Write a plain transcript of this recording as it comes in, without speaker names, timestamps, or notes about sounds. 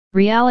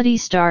Reality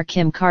star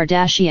Kim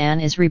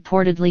Kardashian is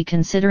reportedly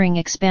considering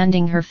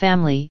expanding her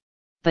family,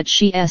 but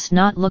she's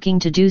not looking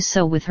to do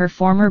so with her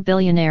former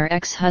billionaire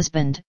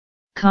ex-husband,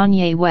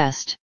 Kanye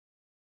West.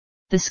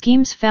 The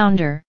scheme's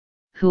founder,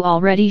 who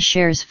already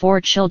shares 4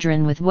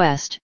 children with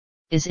West,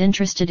 is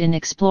interested in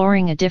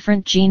exploring a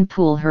different gene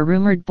pool. Her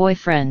rumored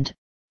boyfriend,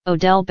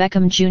 Odell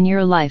Beckham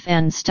Jr. Life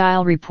and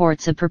Style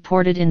reports a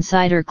purported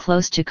insider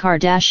close to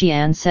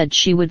Kardashian said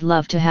she would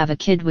love to have a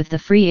kid with the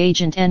free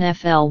agent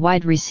NFL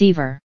wide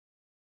receiver.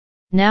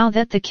 Now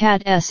that the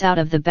cat's out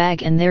of the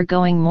bag and they're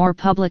going more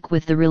public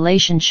with the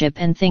relationship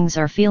and things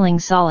are feeling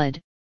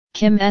solid,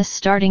 Kim's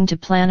starting to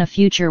plan a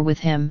future with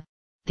him,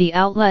 the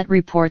outlet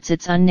reports.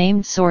 Its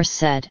unnamed source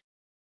said.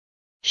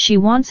 She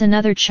wants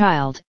another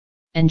child,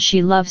 and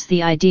she loves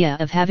the idea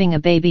of having a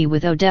baby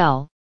with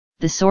Odell,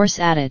 the source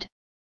added.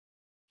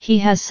 He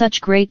has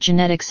such great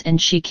genetics and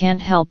she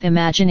can't help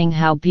imagining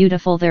how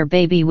beautiful their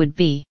baby would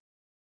be.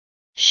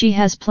 She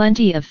has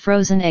plenty of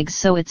frozen eggs,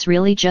 so it's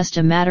really just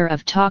a matter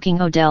of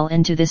talking Odell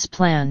into this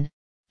plan,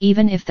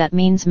 even if that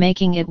means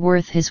making it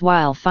worth his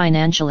while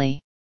financially.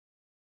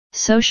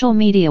 Social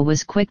media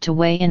was quick to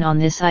weigh in on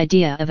this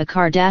idea of a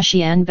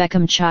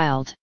Kardashian-Beckham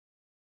child.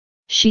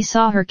 She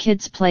saw her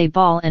kids play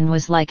ball and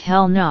was like,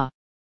 hell nah.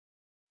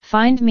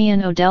 Find me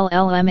an Odell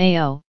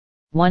LMAO,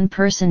 one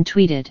person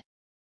tweeted.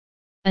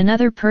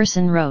 Another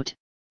person wrote,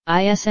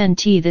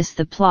 "Isn't this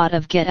the plot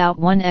of Get Out?"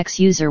 One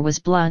ex-user was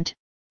blunt,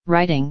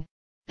 writing,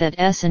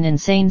 "That's an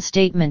insane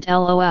statement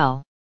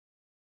lol."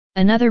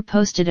 Another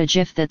posted a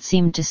gif that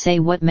seemed to say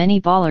what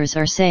many ballers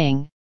are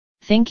saying,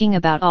 thinking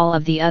about all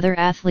of the other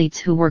athletes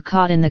who were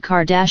caught in the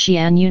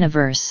Kardashian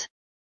universe.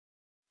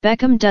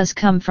 Beckham does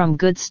come from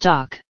good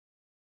stock.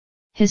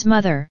 His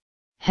mother,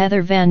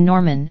 Heather Van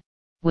Norman,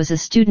 was a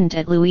student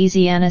at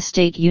Louisiana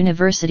State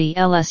University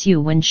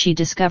 (LSU) when she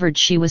discovered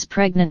she was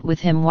pregnant with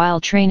him while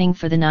training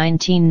for the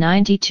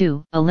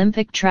 1992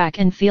 Olympic track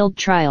and field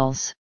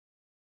trials.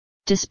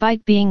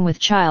 Despite being with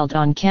child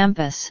on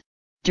campus,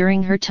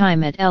 during her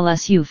time at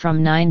LSU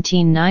from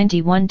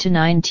 1991 to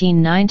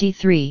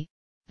 1993,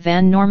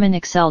 Van Norman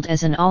excelled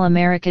as an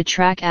All-America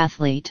track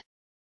athlete.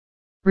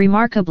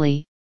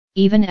 Remarkably,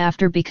 even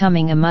after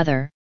becoming a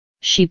mother,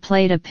 she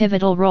played a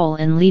pivotal role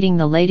in leading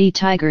the Lady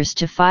Tigers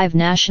to 5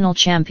 national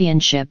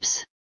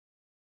championships.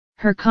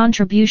 Her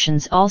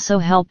contributions also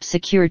helped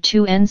secure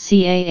 2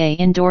 NCAA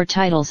indoor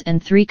titles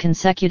and 3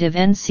 consecutive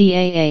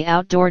NCAA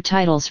outdoor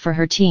titles for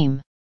her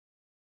team.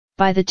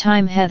 By the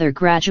time Heather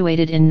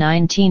graduated in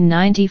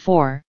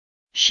 1994,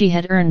 she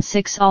had earned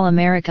 6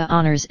 All-America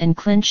honors and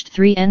clinched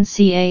 3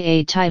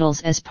 NCAA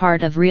titles as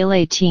part of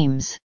relay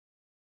teams.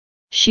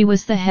 She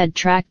was the head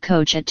track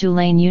coach at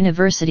Tulane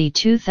University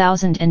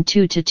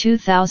 2002 to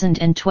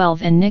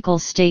 2012 and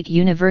Nicholls State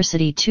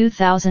University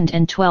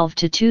 2012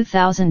 to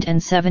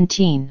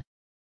 2017.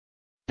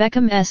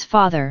 Beckham's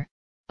father,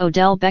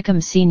 Odell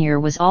Beckham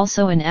Sr, was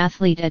also an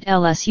athlete at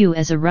LSU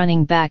as a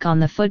running back on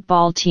the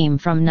football team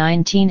from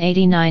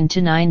 1989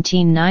 to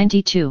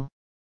 1992.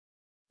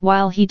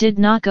 While he did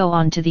not go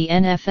on to the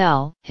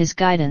NFL, his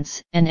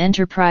guidance and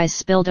enterprise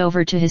spilled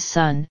over to his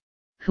son,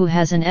 who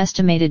has an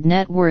estimated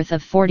net worth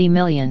of $40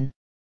 million.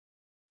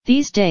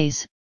 These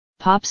days,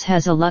 Pops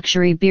has a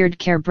luxury beard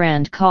care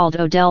brand called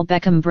Odell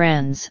Beckham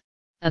Brands,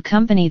 a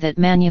company that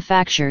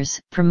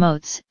manufactures,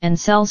 promotes, and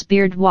sells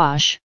beard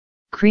wash,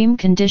 cream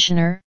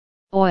conditioner,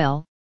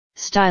 oil,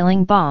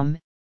 styling balm,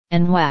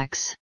 and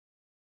wax.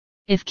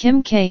 If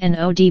Kim K and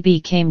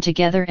ODB came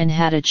together and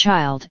had a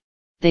child,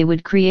 they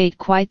would create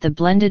quite the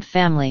blended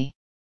family.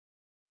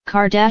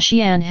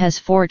 Kardashian has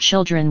 4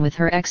 children with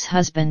her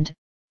ex-husband,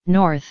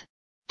 North,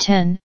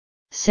 10,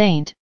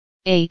 Saint,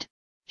 8,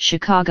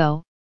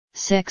 Chicago,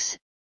 6,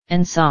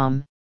 and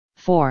Psalm,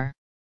 4.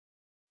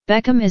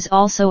 Beckham is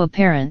also a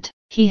parent.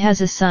 He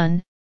has a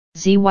son,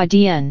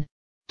 Zydn,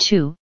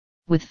 2,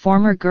 with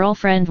former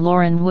girlfriend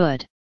Lauren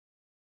Wood.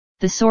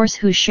 The source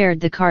who shared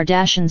the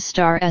Kardashian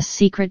star's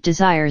secret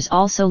desires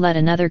also let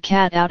another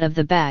cat out of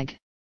the bag.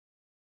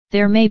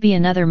 There may be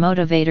another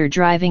motivator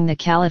driving the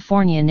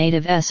California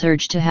native's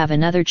urge to have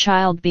another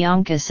child: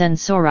 Bianca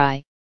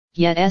Censori,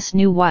 yet's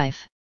new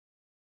wife.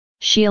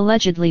 She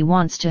allegedly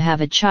wants to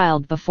have a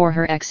child before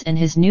her ex and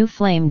his new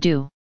flame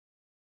do.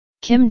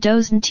 Kim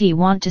doesn't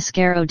want to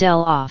scare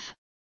Odell off,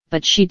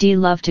 but she'd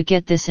love to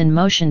get this in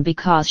motion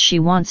because she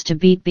wants to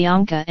beat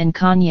Bianca and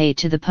Kanye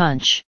to the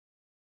punch.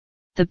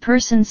 The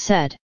person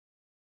said.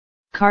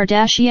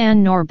 Kardashian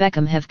nor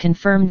Beckham have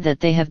confirmed that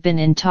they have been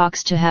in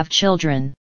talks to have children.